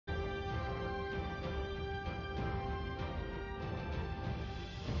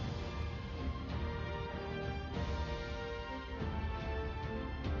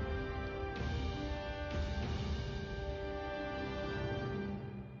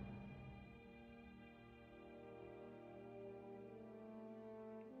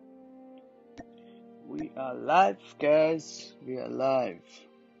We are live, guys. We are live.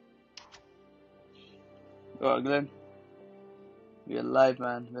 Oh, Glenn. We are live,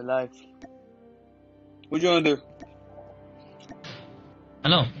 man. We're live. What you wanna do?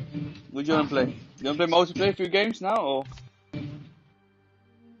 Hello. What you wanna play? You wanna play multiplayer few games now, or?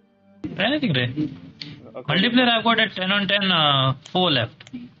 Anything, Ray. Okay. Multiplayer, I've got a 10 on 10, 4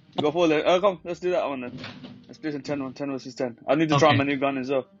 left. Go for it. Come, let's do that one then. Let's play some 10 versus 10. I need to try my new gun as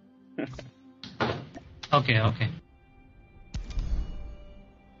well. Okay. I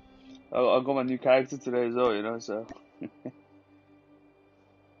got my new character today as well, you know, so.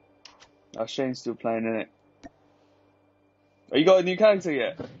 Shane's still playing in it. Oh, you got a new character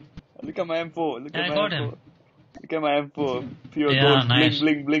yet? Look at my M4. Look at my got M4. him. Look at my M4. Pure Yeah, gold. nice.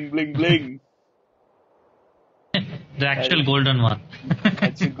 Bling, bling, bling, bling, bling. The actual golden one.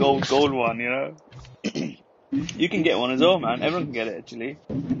 That's a gold one, you know. You can get one as well, man. Everyone can get it, actually.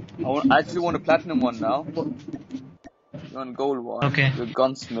 I actually want a platinum one now. You want a gold one? Okay. Your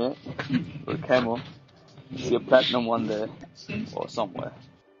gunsmith or a camo. See a platinum one there or somewhere.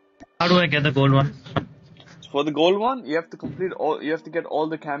 How do I get the gold one? For the gold one, you have to complete all. You have to get all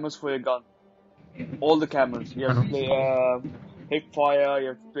the camos for your gun. All the camos. You have to play hip fire. You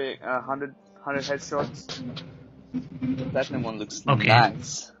have to play 100 headshots. The platinum one looks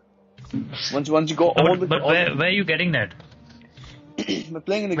nice. Once you go all the. But where are you getting that? We're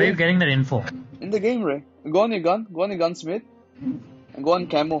playing in the game. Where are you getting that info? In the game, Ray. Go on your gun. Go on your gunsmith. And go on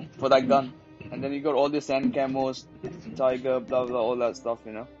camo for that gun. And then you got all the sand camos, tiger, blah blah, all that stuff,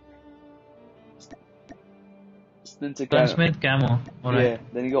 you know. Gunsmith camo. Alright. Yeah,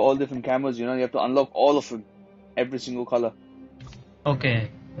 then you got all different camos, you know, you have to unlock all of them. Every single color. Okay.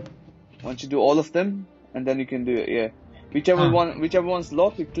 Once you do all of them, and then you can do it, yeah. Whichever one's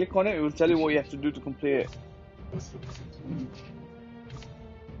locked, you click on it, it will tell you what you have to do to complete it.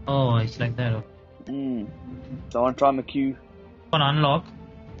 Oh, it's like that. So I want to try my Q. On unlock,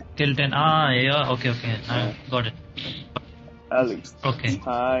 kill 10. Yeah, okay. Got it. Alex. Okay.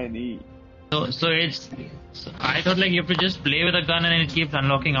 Tiny. So I thought like you have to just play with a gun and it keeps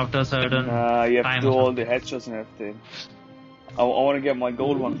unlocking after a certain time. You have to do all the headshots and everything. I want to get my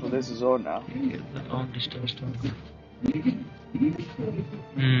gold one for this as well now. You got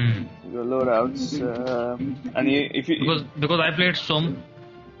loadouts, and if you because I played some.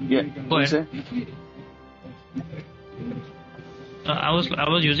 Yeah. Go ahead. I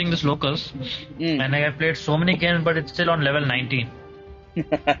was using this locals, and I played so many games, but it's still on level 19.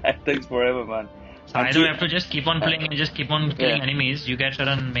 It takes forever, man. So I don't have to just keep on playing and just keep on killing enemies. You get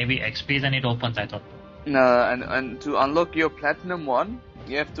certain maybe XPs and it opens, I thought. No, and to unlock your platinum one,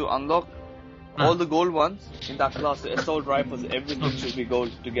 you have to unlock all the gold ones in that class. The assault rifles, everything should be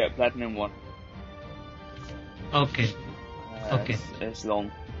gold to get platinum one. Okay. Okay. It's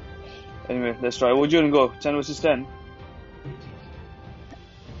long. Anyway, let's try. What do you want to go? 10 versus 10?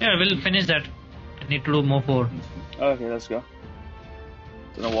 Yeah, we'll finish that. I need to do more 4. Okay, let's go.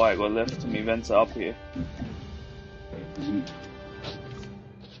 Don't know why I got left. My events are up here.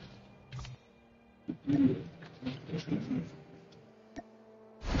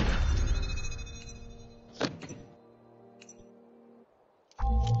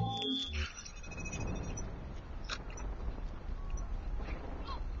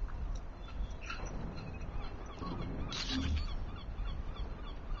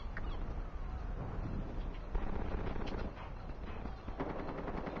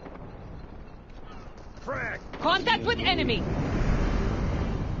 Contact with enemy.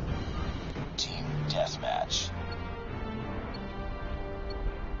 Team deathmatch.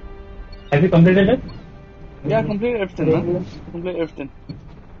 Have you completed it? Yeah, I completed everything, man. Complete everything.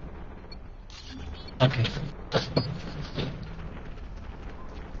 Okay.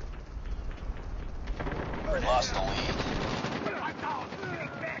 Lost the lead.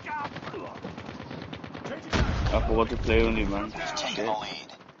 I forgot to play only, man. We've taken the lead.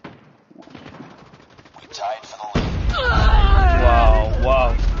 We tied for the lead.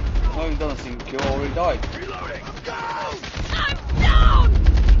 Wow. No, he doesn't seem to kill, already died. Reloading. I'm down.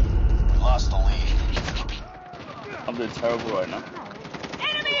 We lost the lead. I'm doing terrible right now.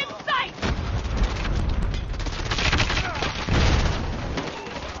 Enemy in sight.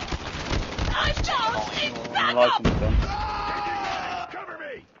 I'm down. It's I'm back liking up. it then. Cover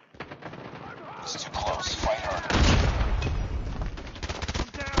me. It's too close. Fight harder.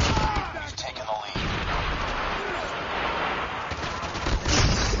 We've taken the lead.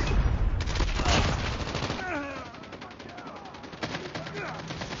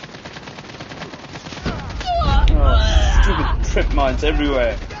 Stupid trip mines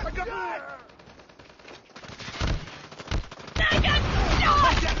everywhere.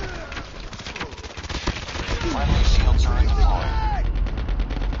 turret deployed.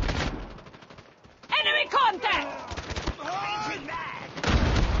 Enemy contact!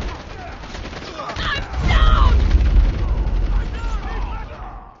 I'm down!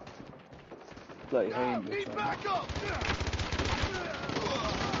 Bloody hate this one.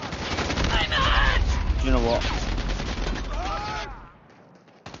 I'm hurt! Do you know what?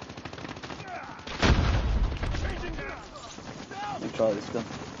 Let me try this gun.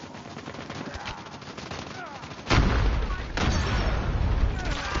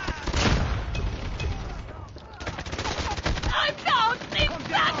 I'm down! Need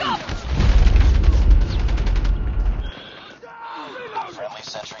backup! Friendly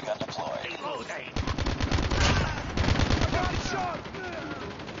sentry gun deployed.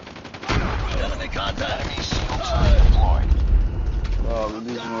 Enemy contact. Enemy shield turret deployed. Oh, we're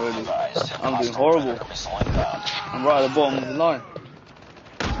losing already. Advised. I'm doing Hostile horrible. predator missile inbound. I'm right at the bottom of the line.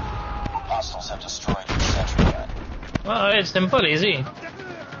 Hostiles have destroyed your sentry gun. Oh, it's simple, easy.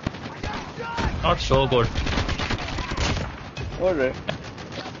 Not so good. What are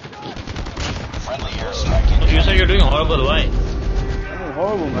Friendly airstrike You incoming. said you're doing horrible, why? I'm doing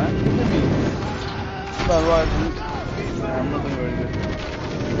horrible, man. Look at me. I'm not right. Nah, I'm not doing very good.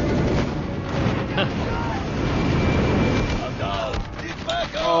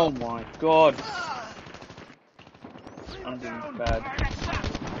 Oh my god. I'm doing bad.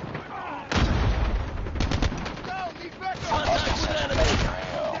 Hostile sentry gun in your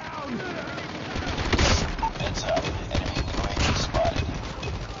AO. Heads up. Enemy UAV spotted.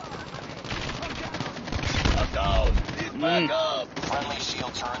 Friendly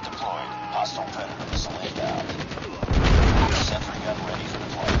shield turret deployed. Hostile predator missile inbound. Sentry gun ready for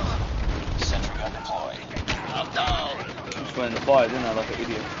deployment. Sentry gun deployed. I just went in the fire, didn't I, like an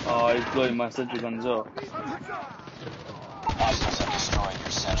idiot? Oh, he's blowing my sentry gun as well. Hostiles have destroyed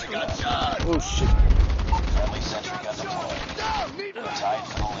your sentry gun. Oh shit. Friendly sentry gun deployed. You're tied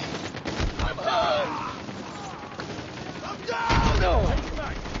for the lead.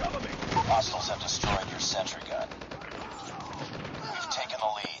 Hostiles have destroyed your sentry gun. We've taken the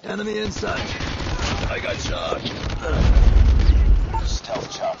lead. Enemy inside. I got shot.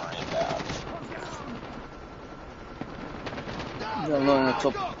 Stealth chopper inbound. He's not on the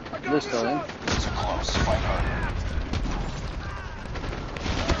top list, I think. Too close. Fight harder.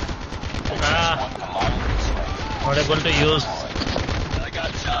 Ah, One Goliath is ready. not able to use. I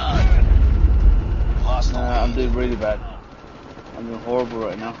got shot. Lost the Nah, I'm lead. doing really bad. I'm doing horrible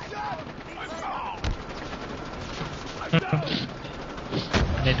right now.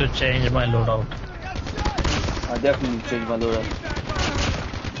 I need to change my loadout. I definitely need to change my loadout.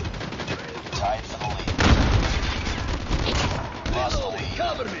 Tied for the lead. Lost the lead.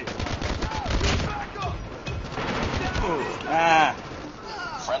 Cover me. Ah!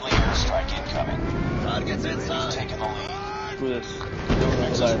 Friendly airstrike incoming. Targets We've inside. taken the lead. Screw this.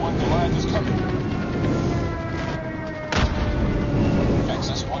 Nexus 1 Goliath is coming.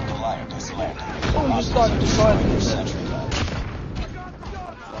 Nexus 1 Goliath is landing. Oh, just Hostiles got have to destroyed fight. your sentry gun.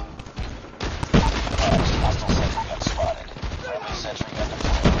 Hostile sentry gun spotted. Friendly sentry gun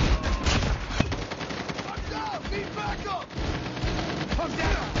deployed.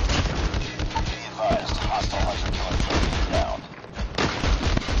 Be advised, hostile hunter killer drone inbound.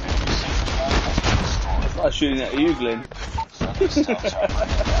 Enemy sentry gun has been destroyed. I'm shooting at you, Glenn. Friendly stealth chopper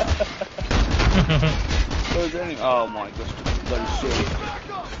inbound. Where's the enemy? Oh my gosh, bloody shit.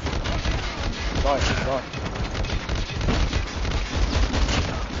 Die.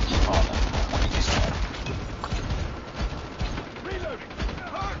 Keep on them. We're winning this one.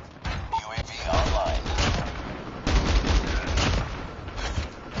 UAV online.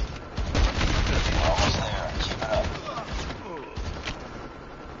 We're almost there. Keep it up.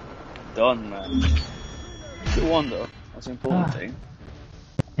 Done, man. Still won though. That's the important thing.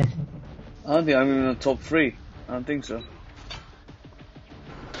 I don't think I'm even in the top 3. I don't think so.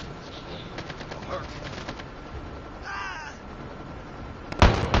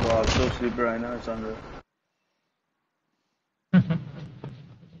 Wow, I'm so sleepy right now, it's under.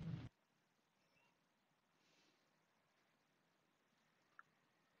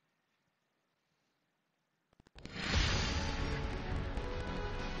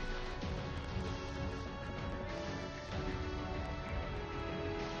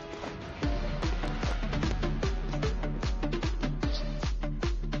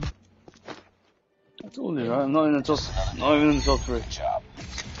 I told you, right? I'm not in the top, not even in the top 3. Good job.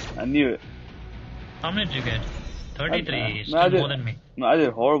 I knew it. How many did you get? 33, I still did- more than me. No, I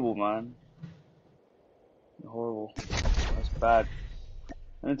did horrible, man. Horrible. That's bad.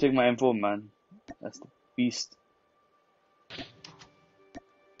 I'm gonna take my M4, man. That's the beast.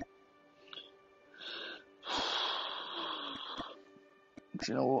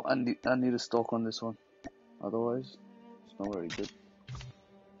 You know what? I need a stock on this one. Otherwise, it's not very good.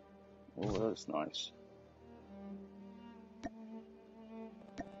 Oh, that's nice.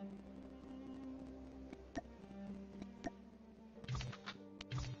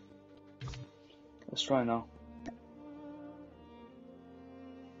 Let's try now.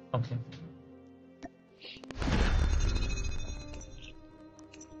 Okay.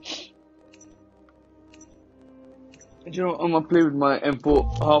 You know, I'm gonna play with my M4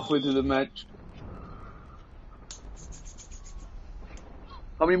 halfway through the match.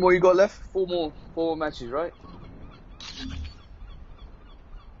 How many more you got left? Four more matches, right?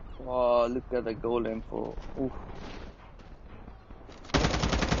 Oh, look at the goal M4. Oof.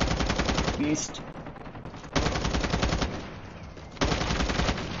 Beast.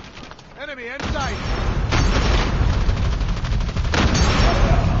 Enemy in sight.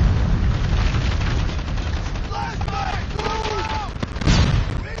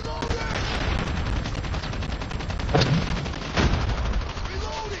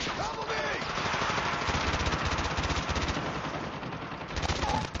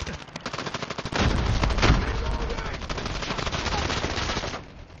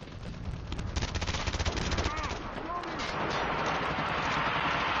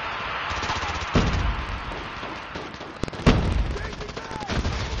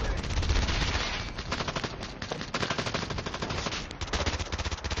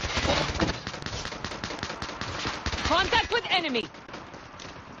 Contact with enemy.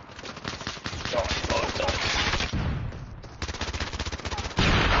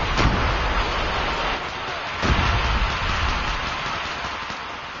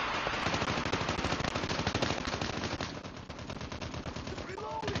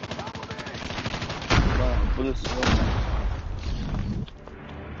 Bullets.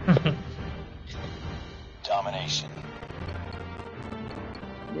 Domination.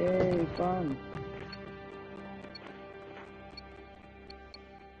 Yay, fun.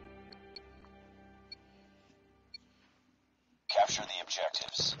 Capture the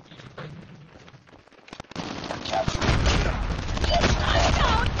objectives. Capture.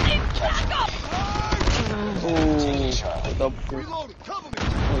 Down! Need backup! Taking Charlie. Double. Reloading. Cover me.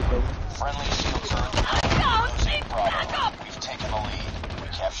 Friendly shield turret. Down! Losing Need Bravo. backup! We've taken the lead. We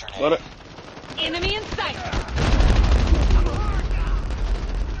captured Got A. it. Enemy in sight.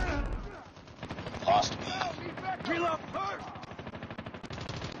 Lost B. Reload. Hurt.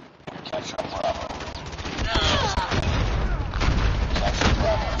 Capturing Bravo. Capturing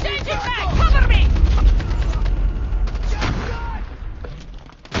Bravo. Changing back! Cover me!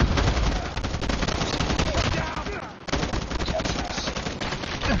 Capturing C.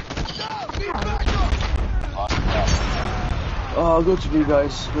 Need backup. Lost Bravo. Oh, go to B,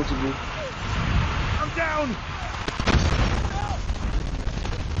 guys. Go to B. I'm down.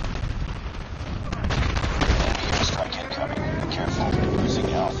 Enemy airstrike incoming. Careful.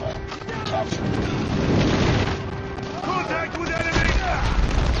 Losing Alpha. Capturing B. Contact with enemy.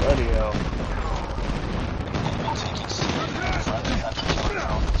 Bloody hell. Enemy taking C. Friendly hunter killer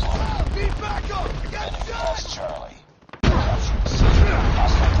drone deployed. Need backup. Got Enemy shot. has Charlie. Capturing C.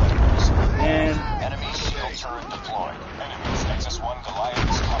 Hostile players. And Enemy shield turret deployed. Enemies Nexus 1 Goliath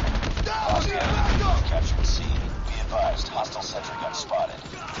is coming. Down. Lost Need enemy. backup. Captured C. Be advised, hostile sentry gun spotted.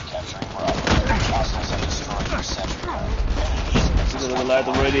 Capturing Bravo. Hostiles have destroyed your sentry gun. Enemies Nexus Look at 1 the light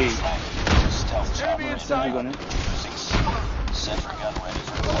already. flanking. Stealth chopper. Enemy in sentry sight. gun in. Using C. Sentry gun ready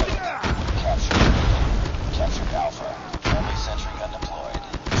for deployment. Captured. Captured Alpha. Friendly sentry gun deployed.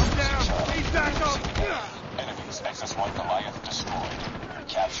 Down. Charlie. Need backup. Using A. Enemies Nexus 1 Goliath destroyed.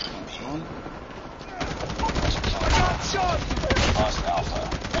 Capturing B. Shot. Lost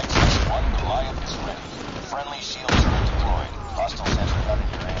Alpha. Nexus 1 Goliath is ready. Friendly shield turret deployed. Hostile sentry gun in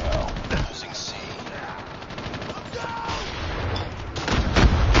your AO. Losing C.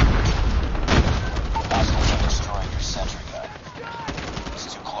 Hostiles have destroyed your sentry gun.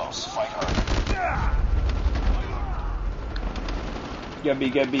 It's too close. Fight hard. get B,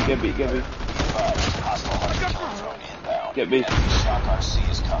 get B, get B, get B. Be advised. Hostile hunter killer drone inbound. Get B. Enemy shock RC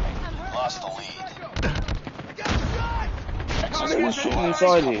is coming. Lost the lead. Nexus They 1 was shooting Goliath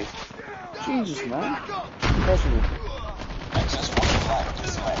inside is here. coming. Jesus, man. Impossible. Nexus 1 Goliath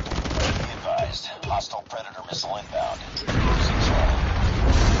is landing. Be advised. Hostile Predator missile inbound. Losing Charlie.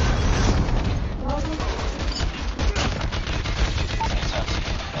 Heads up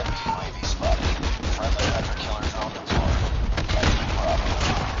team. Enemy UAV spotted. Friendly hunter killer drone deployed. Capturing Bravo.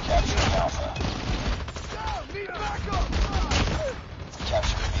 Capturing Alpha. Need backup.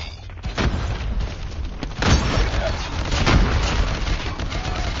 Capturing B.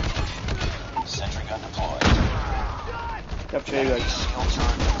 Sentry gun deployed. Capture There you Enemy go. shield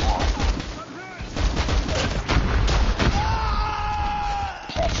turret deployed.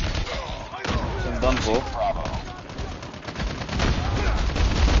 Captured A. So I'm done for. Bravo.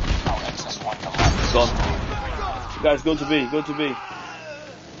 Our XS1 collapsed. Gone. Guys, go to B. Go to B.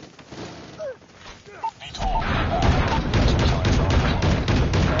 VTOL inbound. Killer drone deployed.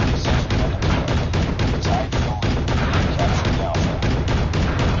 Friendly sentry gun deployed. Tied to the lead. Capturing Alpha.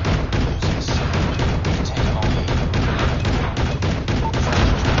 Losing C. We've taken the lead.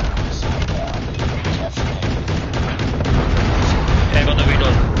 Friendly Predator missile inbound. Captured A. I got the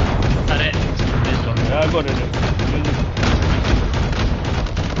VTOL. Arre, please don't. Yeah, I got it.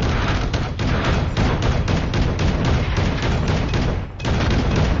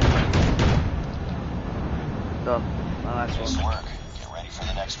 Done. Nice Nice one. work. Get ready for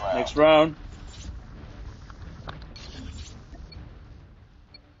the next round. Next round.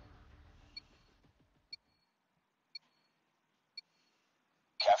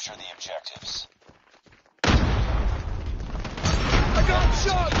 Capture the objectives. I got him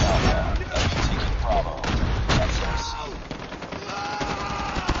shot! Alpha. Enemy taking Bravo. Capturing C.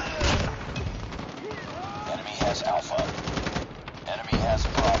 Enemy has Alpha. Enemy has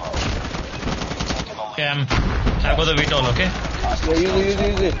Bravo. We've taken the lead. Okay, I got the VTOL, okay? Yeah,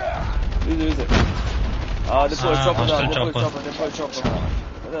 use it. Use it. Deploy chopper down. hostile Deploy chopper. chopper.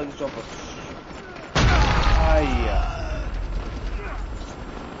 Where is the chopper? Hiya.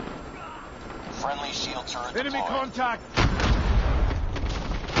 Friendly shield turret Enemy deployed. contact!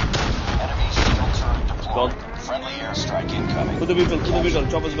 Enemy shield turret deployed. Gone. Friendly airstrike incoming. Put the vehicle.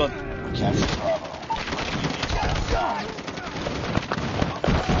 Chopper's gone. We captured Bravo. Enemy down.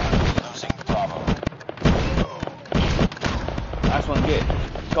 Losing Bravo. Nice one. Get.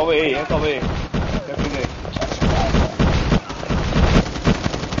 Cover A. Yeah, cover A. Captain A. Captured Alpha.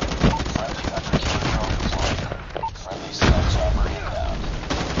 Friendly hunter killer drone deployed. Friendly stealth chopper inbound.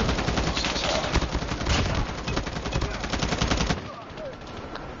 Losing Charlie.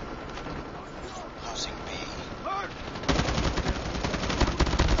 Losing B.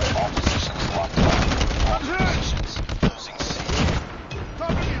 All positions locked down. All positions. Losing C.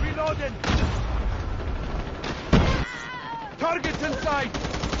 Cover me, reloading! Target's inside!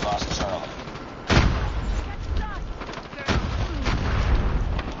 Lost Charlie.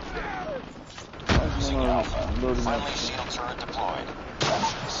 Losing Alpha. Loading up. Friendly shield turret deployed.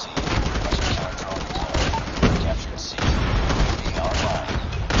 Captured C. Hunter killer drone deployed. Captured C. UAV online.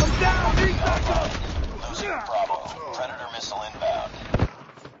 I'm down! Need backup! Online. Losing Bravo. Predator missile inbound.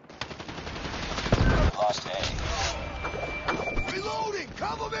 Lost A. Reloading!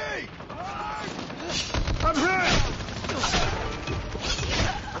 Cover me! I'm hit!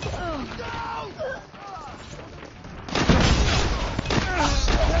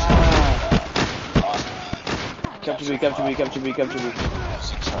 Lost B. Capture B.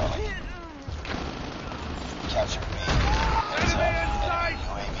 Losing Charlie. Captured B. Heads up. Enemy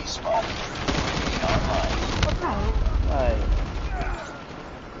UAV spotted. UAV online. Aye.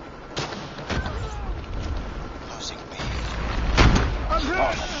 Losing B. I'm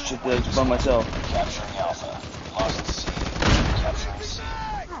hit! Shit, I just by myself. Capturing Alpha. Lost C. Capturing C.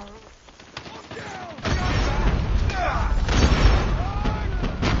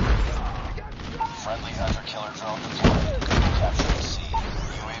 Friendly hunter killer drone deployed. Capturing C.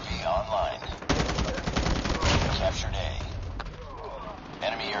 UAV online. Captured A.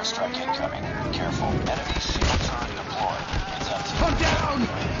 Enemy airstrike incoming. Careful. Enemy shield turret deployed. Heads up team. I'm down!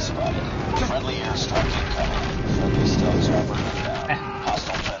 UAV spotted. Friendly airstrike incoming. Friendly stealth chopper inbound.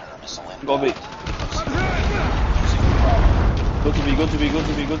 Hostile predator missile inbound. Go B. Losing Bravo. Go to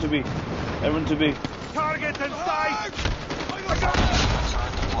B. Everyone to B. Target's inside! Friendly shield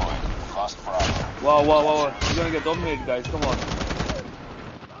turret deployed. Lost Bravo. Wow. You're gonna get dominated, guys. Come on.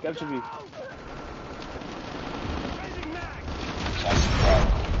 Capture B. Captured Bravo.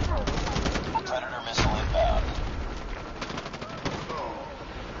 Predator missile inbound.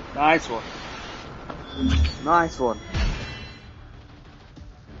 Nice one. Nice work.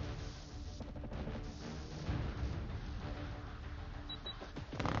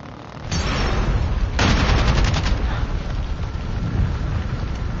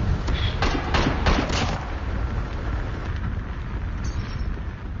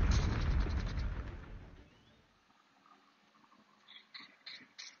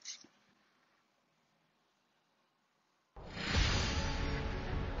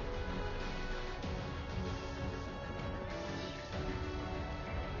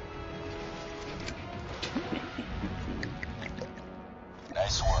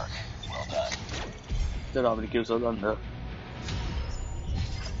 Well done. Don't know how many kills I've done there.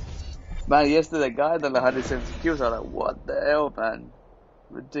 Man, yesterday that guy that had 170 kills, I was like, what the hell, man?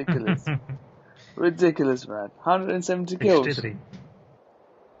 Ridiculous. Ridiculous, man. 170 kills. 63.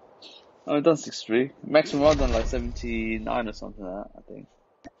 Oh, I've done 63. Maximum I've done like 79 or something like that, I think.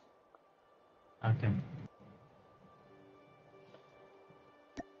 Okay.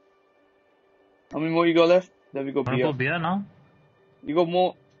 How many more you got left? There we go, Wanna beer. go beer now? You got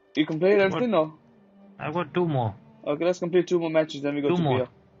more? You completed everything, or? I've got 2 more. Okay, let's complete 2 more matches, then we go 2 to more. beer.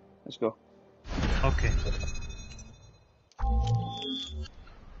 Let's go. Okay.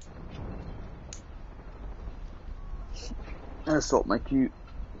 I assault my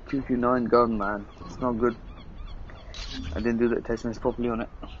QQ9 gun, man. It's not good. I didn't do the attachments properly on it.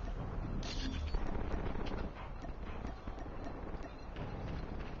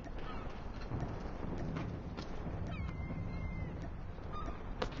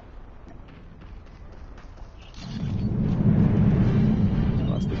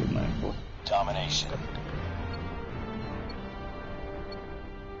 That's the good man for. Domination.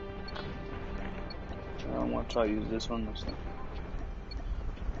 I want to try to use this one.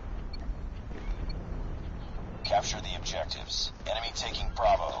 Capture the objectives. Enemy taking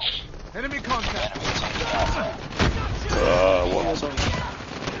Bravo. Enemy contact. Enemy taking Alpha. What was on?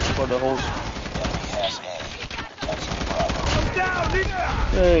 For the host. Enemy has A. Capturing Bravo. I'm down. Leader.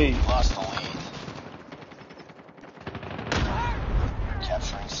 Hey. Lost the lead.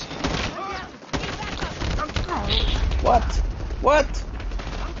 Capturing C. What? What?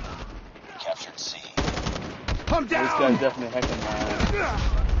 Captured C. I'm This down. guy's definitely hacking, man.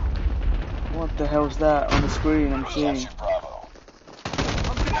 What the hell's that on the screen I'm seeing? Captured Bravo.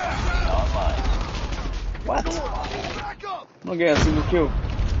 Online. What? Back up. I'm not getting a single kill.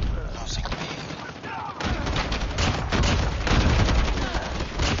 Losing B.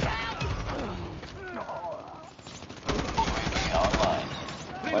 UAV online.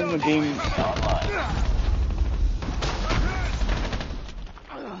 Why is the game... Online.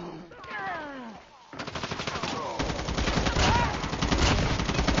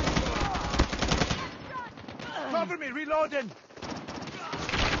 Cover me. Reloading.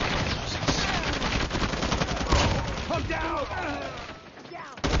 I'm down.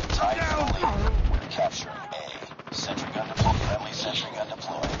 Tied for the lead. Capturing A. Sentry gun deployed. Friendly sentry gun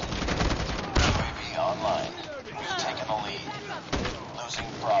deployed. UAV online. We've taken the lead. Losing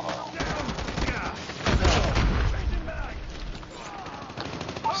Bravo.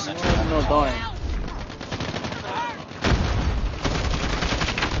 Sentry gun No dying.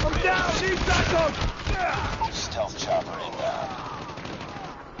 I'm down. Need backup. stealth chopper inbound.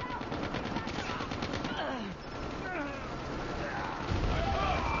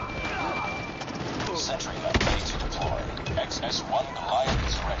 Sentry gun ready to deploy. XS-1 Goliath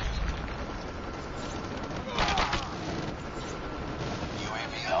is ready.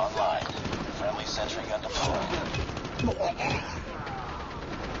 UAV online. Friendly sentry gun deployed.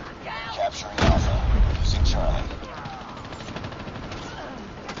 Capturing Alpha. Losing Charlie.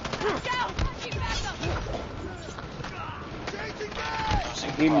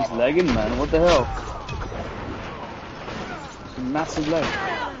 The game is lagging, man. What the hell? It's a massive lag.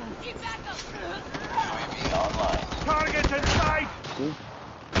 UAV online. Target in sight. See?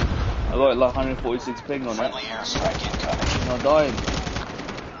 I got like 146 ping on it. Friendly airstrike incoming. I'm not dying.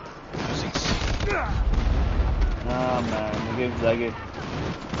 Losing C. Nah, man. The game's lagging.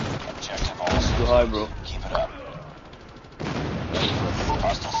 Objective all Too high, bro. Keep it up.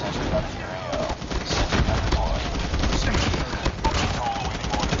 Hostile sentry gun in your AO. Sentry gun deployed. Control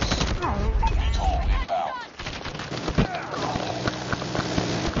awaiting orders. Control inbound.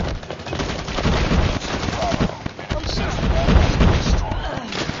 Bravo. Sentry gun has been destroyed.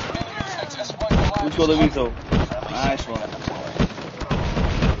 Enemies XS-1 Goliath Who's got the veto? Friendly Nice sentry one. gun deployed.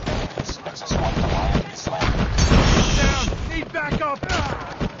 Enemies XS-1 Goliath is landed. Down. Need backup.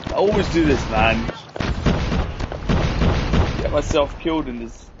 I always do this, man. Get myself killed in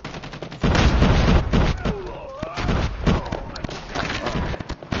this.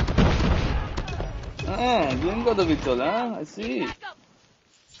 Ah, you ain't got the victor, huh? I see.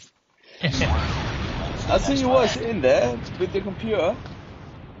 I see you were sitting there with the computer.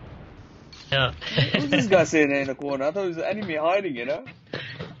 Yeah. Who's this guy sitting there in the corner? I thought it was an enemy hiding, you know?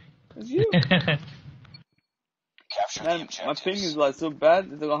 It's you. Capture the Man, objectives. my ping is like so bad,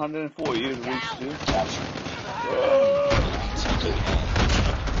 it's like 140 to reach, dude. Capture.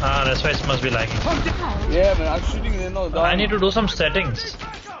 Ah, that's why it must be lagging. Yeah, man, I'm shooting, they're not dying. I need to do some settings.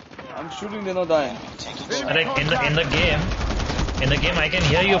 I'm shooting, they're not dying. Like in the game I can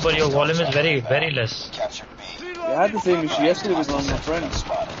hear you, but your volume is very less. Captured B. Yeah, I had the same issue yesterday with one of my friends.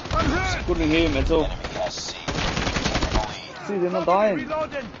 Spotted. Couldn't hear him at all. Enemy has C. Taking the lead. See, they're not dying.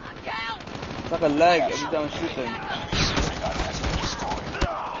 Reloading. It's like a lag every time I shoot them. Sentry gun has been destroyed.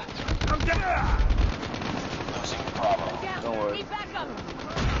 I'm down. Losing Bravo. Down. Don't worry. Need backup.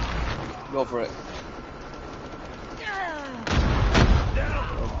 Go for it.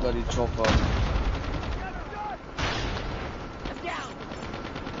 Oh, bloody chopper. Down.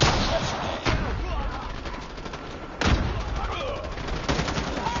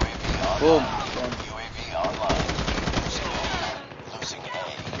 Boom. UAV online. Losing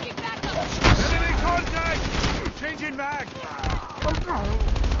A. Need backup. Enemy contact. Changing mag.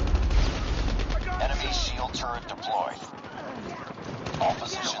 Enemy shield turret deployed. All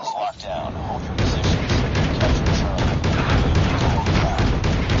positions locked down. Hold your position. Capture Charlie. Total count.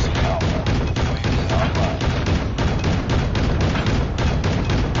 Losing Alpha. UAV online.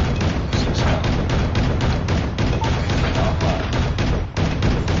 Losing Charlie. UAV online.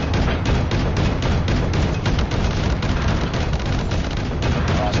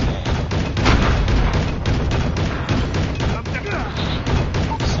 Lost A.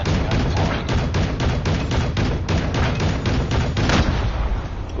 Sentry gun deployed.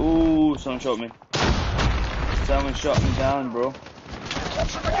 Ooh, someone shot me. Someone shot me down, bro.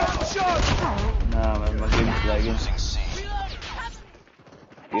 Captured Alpha. Nah, man, my game's lagging. Losing C.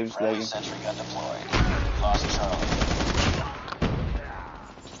 Game's Friendly lagging. sentry gun deployed. Lost Charlie.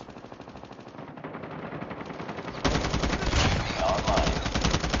 UAV online.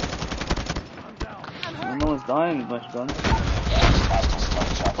 No one's dying with my gun. Hostile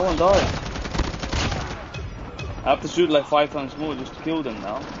stealth chopper. Someone died. I have to shoot like 5 times more just to kill them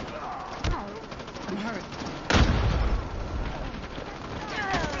now. I'm hurt.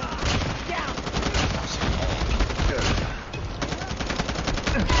 Down.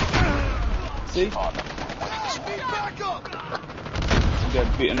 See? You On them. Winning this one.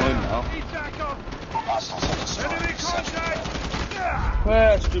 get beaten in now. Need backup. Hostiles have destroyed Enemy the sentry contact. gun.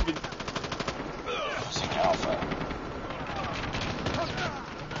 Where, stupid? Losing Alpha.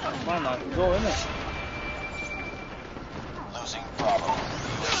 Man, I can go in it. Losing Bravo.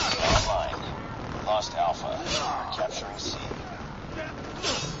 UAV online. Lost Alpha. Capturing C.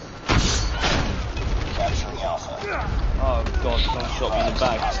 Capturing Alpha. Oh god, someone shot me in the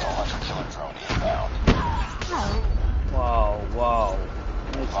back. Hostile hunter killer drone inbound. Wow, wow.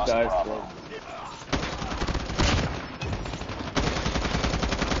 Nice Lost guys, Bravo. bro.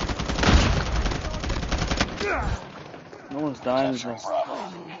 No one's dying with Capturing us. Bravo.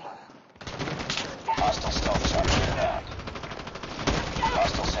 Hostile stealth chopper inbound.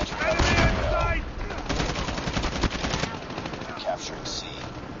 Hostile sentry gun Enemy in inbound. sight. Capturing C.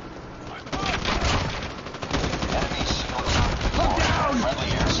 Enemy shield turret deployed. Friendly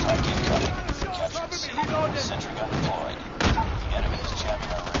airstrike incoming. Captured C. Sentry gun deployed. The enemy is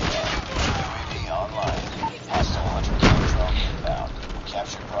jamming our radar. UAV online. Hostile hunter killer drone inbound. We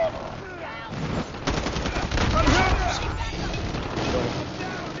captured Bravo. Losing B.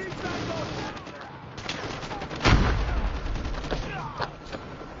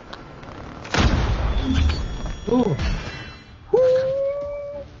 Ooh.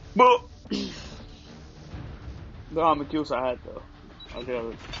 But the how many kills I had though. I'll get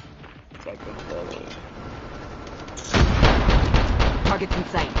a second. Target's in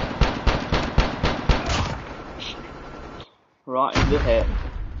sight. Right in the head.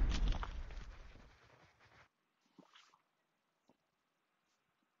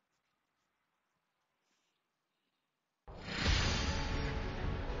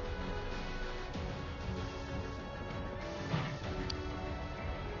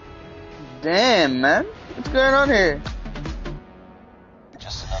 Damn, man. What's going on here?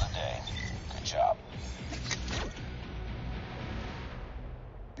 Just another day. Good job.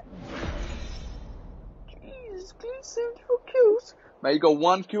 Jeez, clean 74 kills. Man, you got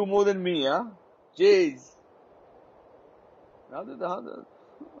 1 kill more than me, huh? Jeez. How did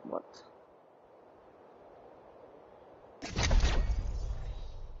what?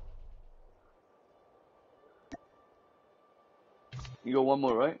 You got 1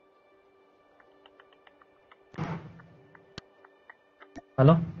 more, right?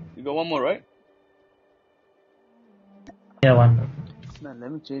 Hello? You got 1 more, right? Yeah, one. Man,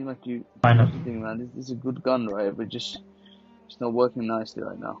 let me change my Q. Final. Thing, man. This is a good gun, right? But just it's not working nicely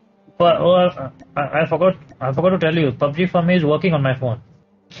right now. I forgot to tell you, PUBG for me is working on my phone.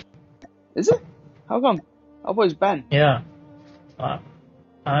 Is it? How come? I thought it's banned. Yeah. I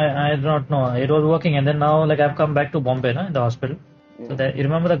don't know. It was working, and then now like I've come back to Bombay, in the hospital. Yeah. So you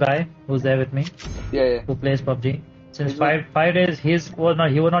remember the guy who's there with me, Yeah. who plays PUBG? Since He's five days, he was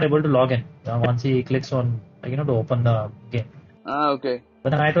not able to log in. Once he clicks on to open the game. Ah, okay. But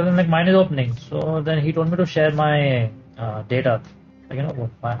then I told him like mine is opening. So then he told me to share my data,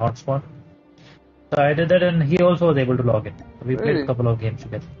 my hotspot. So I did that, and he also was able to log in. So we played Really? a couple of games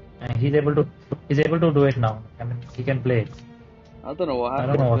together, and he's able to do it now. I mean, he can play it. I don't know what I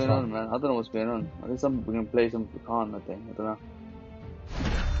happened. don't know What's what's going wrong. on, man? I don't know what's going on. I think some people can play, some people can't. I think. I don't know.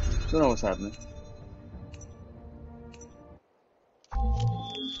 Don't know what's happening.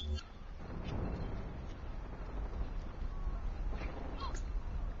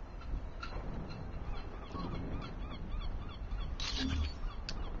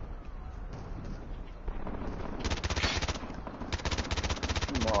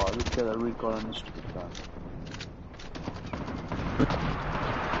 Wow, look at the recoil on this stupid car.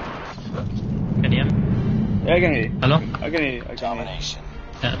 Can you hear me? Yeah, I can hear you. Hello? I can hear you. I can hear Domination.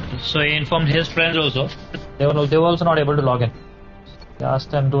 So he informed his friends also. They were also not able to log in. He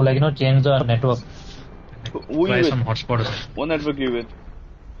asked them to change the network, you. Who try you some with? hotspot or something. What network you with?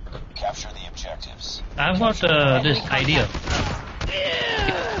 Capture the objectives. I've got this idea.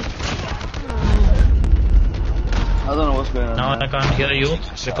 I don't know what's going on. Now man. I can't hear you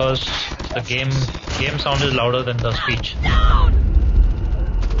because the game sound is louder than the speech. Yeah,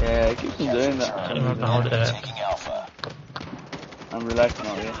 it keeps on doing that. I don't know how to. Taking Alpha. I'm relaxed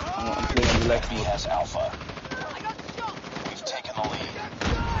now, yeah. I'm playing on relaxed Enemy mode. has Alpha. We've taken the lead.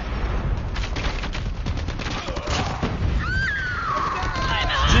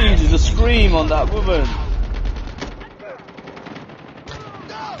 Jesus, the scream on that woman.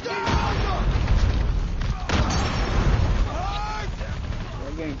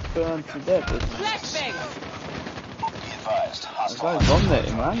 They're getting burned to death, isn't it? Flashbang! Be advised. The Hostile guy's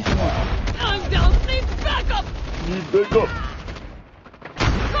dominating, man. Come on. I'm down! Need backup! Need backup.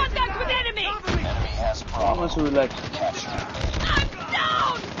 Contact with enemy! enemy has How Bravo. much to relax? Capture. I'm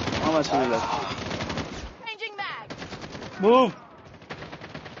down! How much to relax? Changing mag! Move!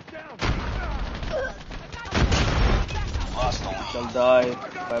 Lost the lead. Shall die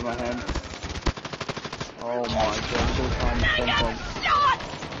by my hand. Oh my god, so fun. Shot!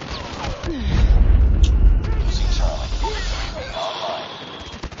 Losing Charlie. UAV online.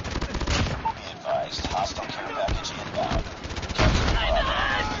 Be advised. Hostile care package inbound. Capture Bravo.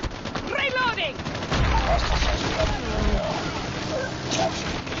 Reloading! Hostile sentry gun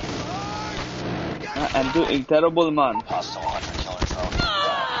captured. I'm doing terrible, man. Hostile hunter killer drone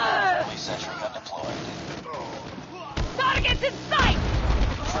inbound. Friendly sentry gun deployed. Targets in sight!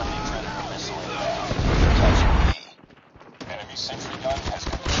 Friendly predator missile inbound. Capture B. Enemy sentry gun has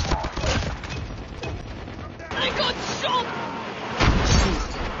been destroyed. I got shot!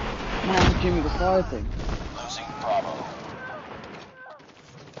 Man, give me the fire thing. Losing Bravo.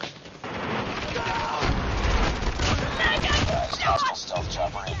 Advised. Hostile stealth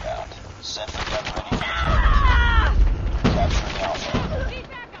chopper inbound. Sentry gun ready for deployment. Capturing Alpha. Need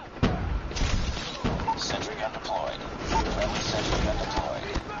backup! Sentry gun deployed. Friendly sentry gun deployed.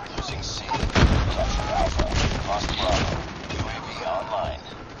 Losing C. Captured Alpha. Lost Bravo. UAV online.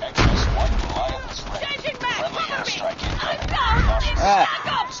 XS-1 Goliath is ready. Changing mag! Friendly Cover me! airstrike I'm incoming. down! Lost Need Ah.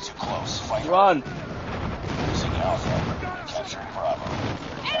 backup! It's too close. Fight on. Run! Losing Alpha. Capturing Bravo.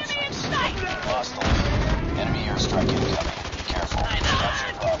 Enemy in sight! Lost the lead. Enemy airstrike incoming. Be careful.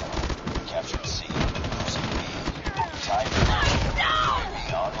 Captured Bravo. Captured C. Losing B. Tied for the lead.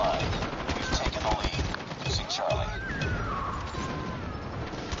 UAV online. We've taken the lead. Losing Charlie.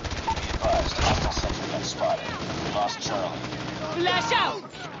 Be advised. Hostile sentry gun spotted. Lost Charlie. Flash out!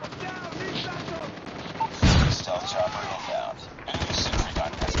 Stealth chopper inbound. Enemy sentry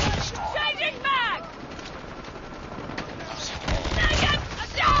gun has been destroyed. Changing mag! Losing A. Taken!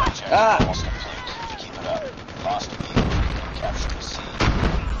 Shot! Objective Ah. almost complete. Keep it up. Lost B. Capturing C.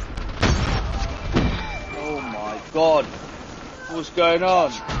 Oh my god. What's going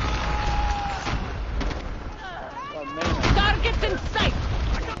on? God, man. Targets in sight!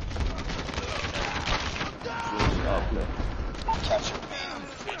 Captured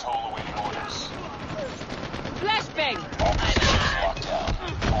B. Toll awaiting orders. Flashbang! All positions locked down.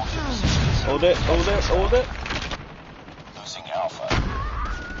 Hold your positions. Hold it, hold it, hold it. Losing Alpha.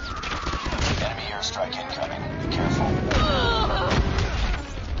 Enemy airstrike incoming. Be careful.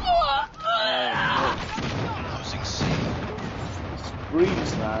 Losing C.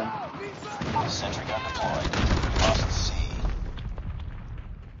 Breeze, man. Sentry gun deployed. Lost C.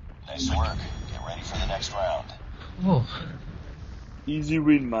 Nice work. Get ready for the next round. Oh, Easy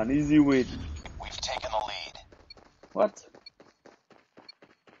win, man. Easy win. We've taken the lead. What?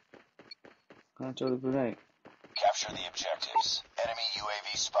 Can't throw the grenade. Capture the objectives. Enemy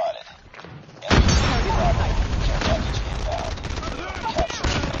UAV spotted. Enemy C. Bravo. Care package inbound. Capture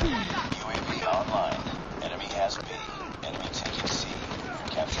UAV online. Enemy has B. Enemy taking C.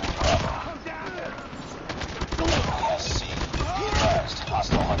 Capturing Bravo. Enemy has C. Be advised.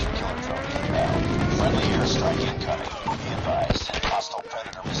 Hostile hunter killer drone inbound.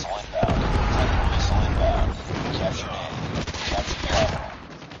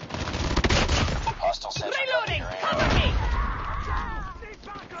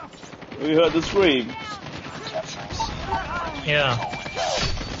 We heard the scream. Capturing C. Yeah.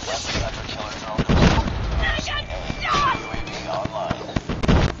 Friendly hunter killer drone complete. Using A. UAV online.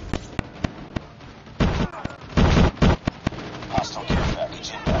 Hostile care package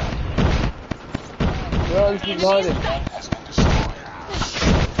inbound. Where are these people hiding? Gun has been destroyed.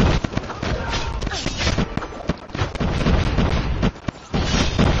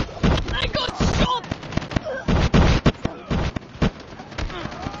 I got shot!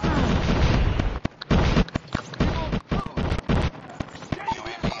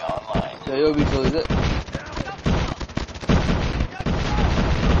 UAV online. Yeah, you'll be told, is it?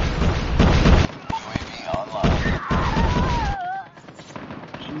 UAV online.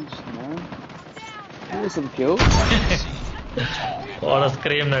 Jeez, man. That was some kill. What a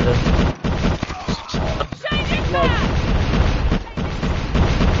scream that is. Changing back!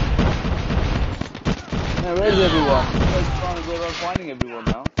 Man, where's everyone? You guys are trying to go around finding everyone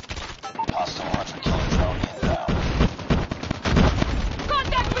now. Hostile hunter killer drone inbound.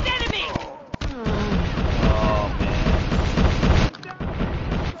 Contact with enemy! Oh, man.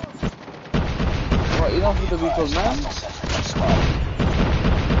 Right, enough with the vehicles, man.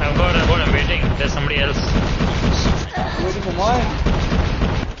 I'm waiting. There's somebody else. I'm waiting for mine.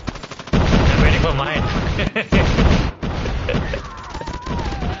 I'm waiting for mine.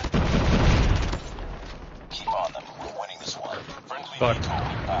 Keep on them. We're winning this one. Friendly God. VTOL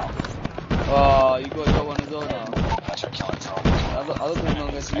inbound. You got your one as well now. Hunter killer drone. Other people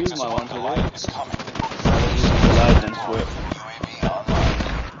don't get to use my one, so they Goliath is coming. Goliath and quit. UAV online.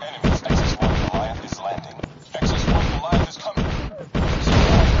 Enemies XS-1 Goliath is landing. XS-1 Goliath is coming.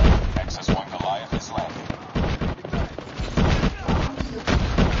 XS-1 Goliath is landing.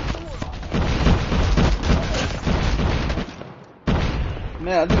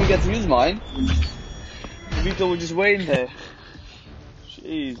 Man, I didn't get to use mine. Vito was just waiting there.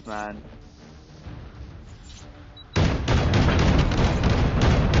 Jeez, man.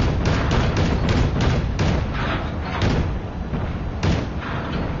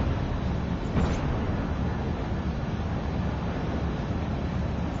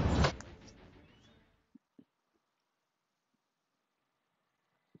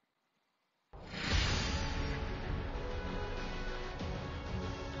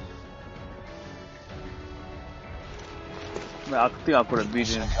 Man, I think I could have beaten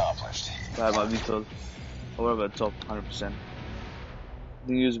Mission him accomplished. by my VTOL. I would have got top 100%.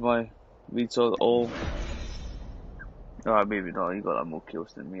 Didn't use my VTOL all. Alright, maybe not. You got like more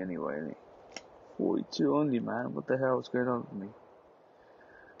kills than me anyway. 42 only, man. What the hell is going on with me?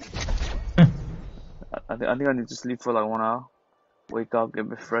 I think I need to sleep for like 1 hour. Wake up, get a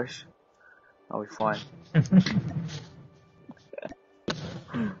bit fresh. I'll be fine.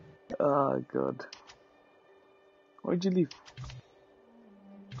 Oh god. Why'd you leave?